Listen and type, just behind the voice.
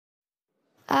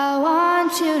I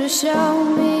want you to show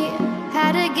me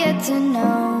how to get to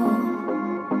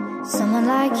know someone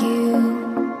like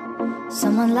you,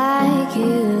 someone like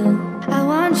you. I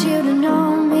want you to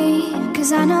know me,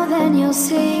 'cause I know then you'll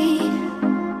see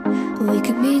we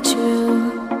could be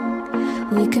true,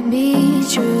 we can be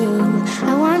true.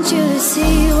 I want you to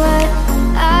see what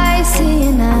I see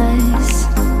in us,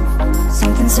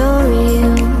 something so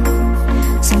real,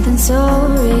 something so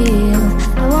real.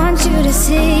 I want you to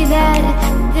see that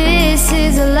this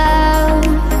is a love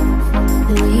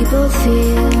that we both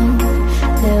feel,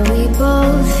 that we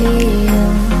both feel.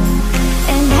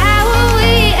 And how will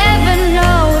we ever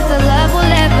know if the love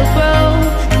will ever grow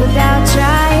without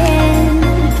trying,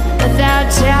 without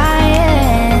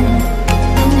trying?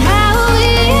 And how will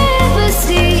we ever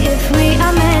see if we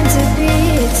are meant to be?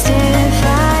 It's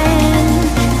terrifying,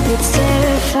 it's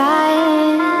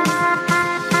terrifying.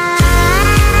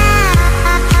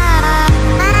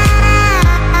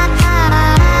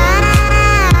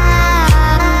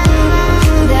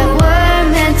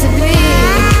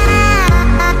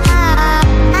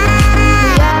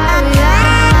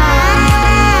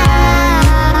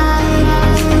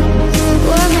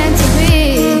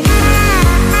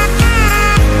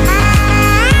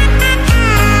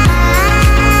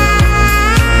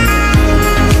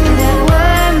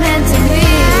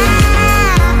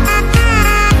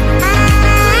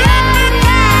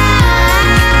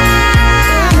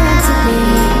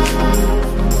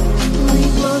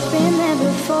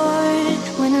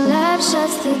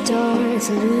 It's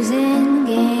a losing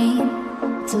game,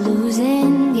 it's a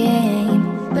losing game.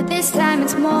 But this time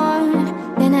it's more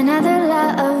than another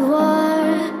lot of war.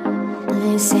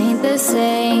 This ain't the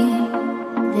same,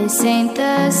 this ain't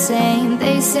the same.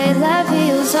 They say love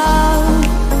heals all,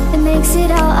 it makes it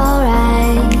all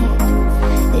alright.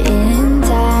 In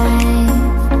time,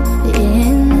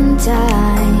 in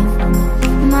time.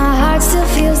 My heart still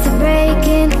feels the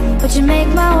breaking, but you make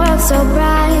my world so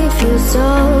bright. Feels so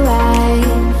right,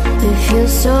 it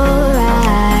feels so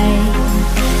right.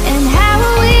 And how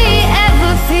will we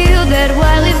ever feel that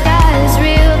what we've got is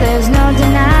real? There's no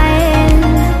denying,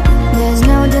 there's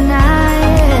no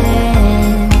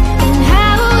denying. And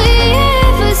how will we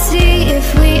ever see if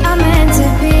we are meant to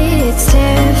be? It's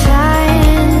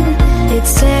terrifying,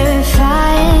 it's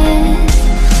terrifying.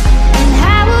 And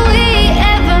how will we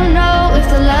ever know if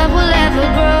the love will ever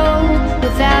grow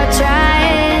without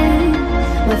trying,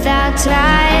 without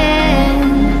trying?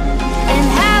 And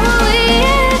how will we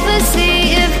ever see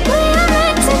if we are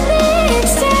meant to be?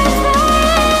 It's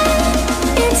terrifying,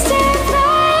 it's terrifying.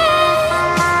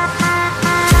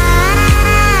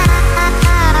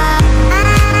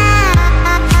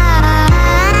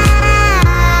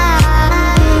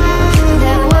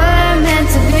 That we're meant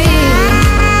to be.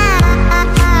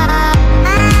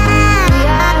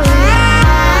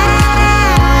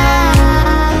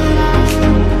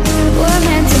 We're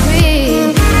meant to be.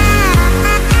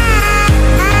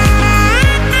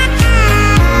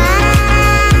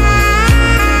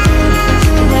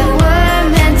 That we're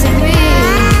meant to be.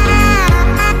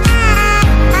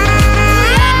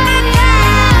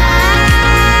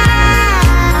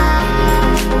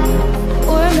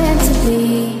 We're meant to be.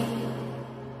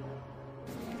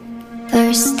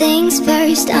 First things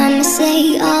first, I'ma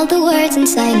say all the words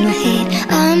inside my head.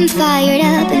 I'm fired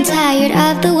up and tired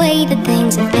of the way that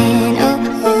things have been. Oh,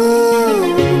 ooh,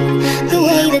 the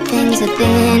way that things have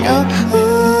been. Oh, ooh.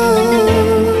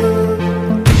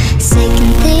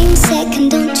 Second thing second,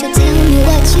 don't you tell me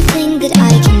what you think that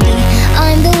I can be.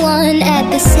 I'm the one at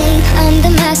the same, I'm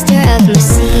the master of my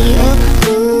sea. Oh,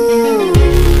 ooh,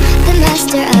 the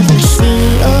master of my sea.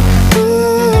 Oh,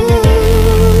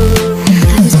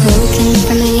 I was broken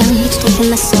from a young age, taking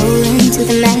my soul into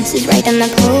the masses, writing my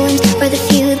poems for the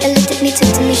few that looked at me, took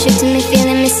to me, shook to me,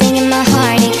 feeling me, singing my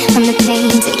heartache. From the pain,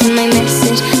 taking my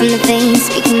message from the veins,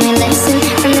 speaking my lesson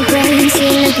from the brain,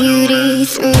 seeing the beauty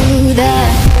through the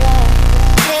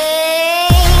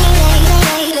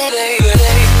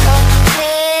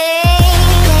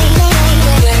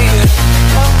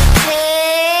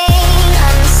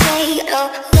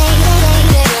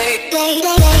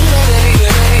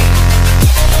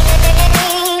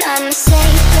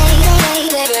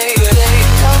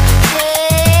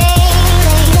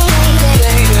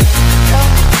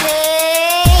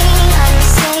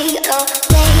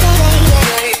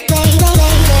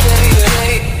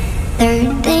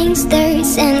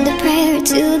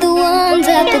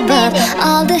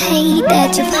all the hate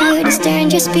that you've heard has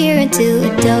turned your spirit to a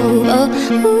dove. Oh,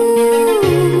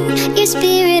 ooh, your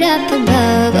spirit up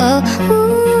above. Oh,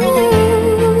 ooh.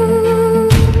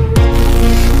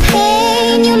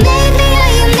 Pain, you made me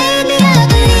a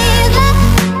believer.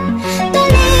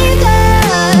 Believe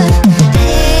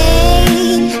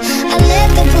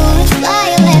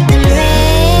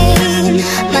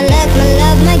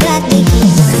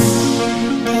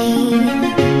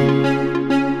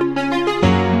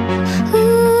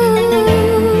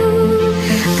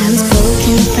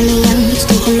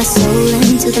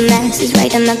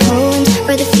them my poems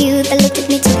for the few that looked at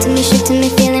me, took to me, shook to me,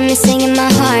 feeling me, singing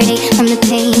my heartache from the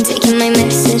pain, taking my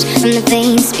message from the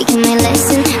veins, speaking my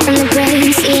lesson from the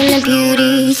brain, seeing the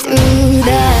beauty through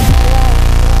the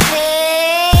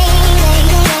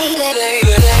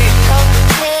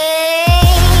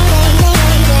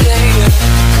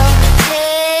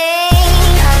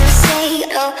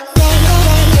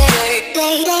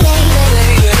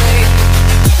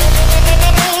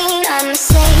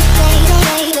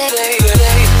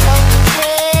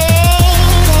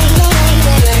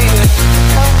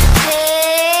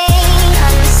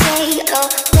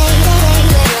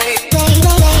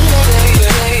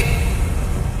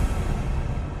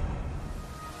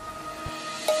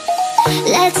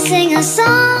Let's sing a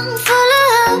song full of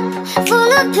hope,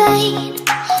 full of pain.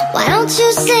 Why don't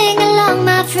you sing along,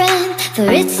 my friend? For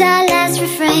it's our last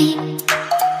refrain.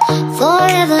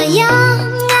 Forever young,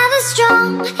 ever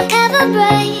strong, ever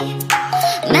brave.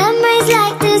 Memories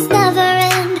like this never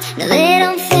end. No, they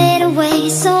don't fade away.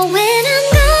 So when I'm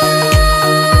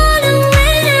gone, and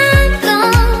when I'm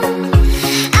gone,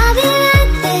 I'll be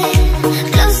right there,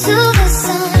 close to the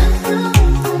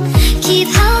sun. Keep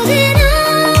holding on.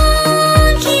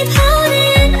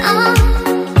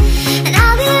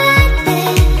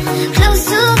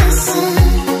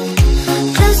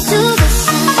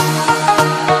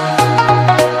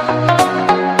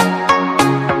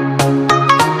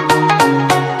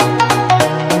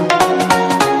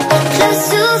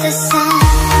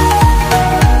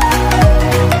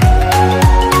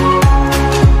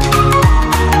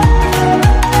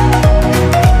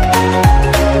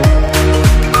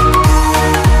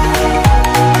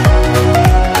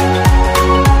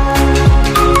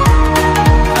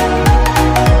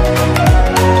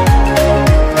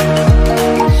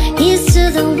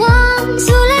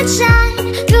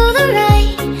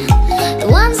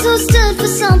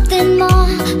 Something more,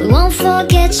 we won't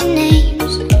forget your name.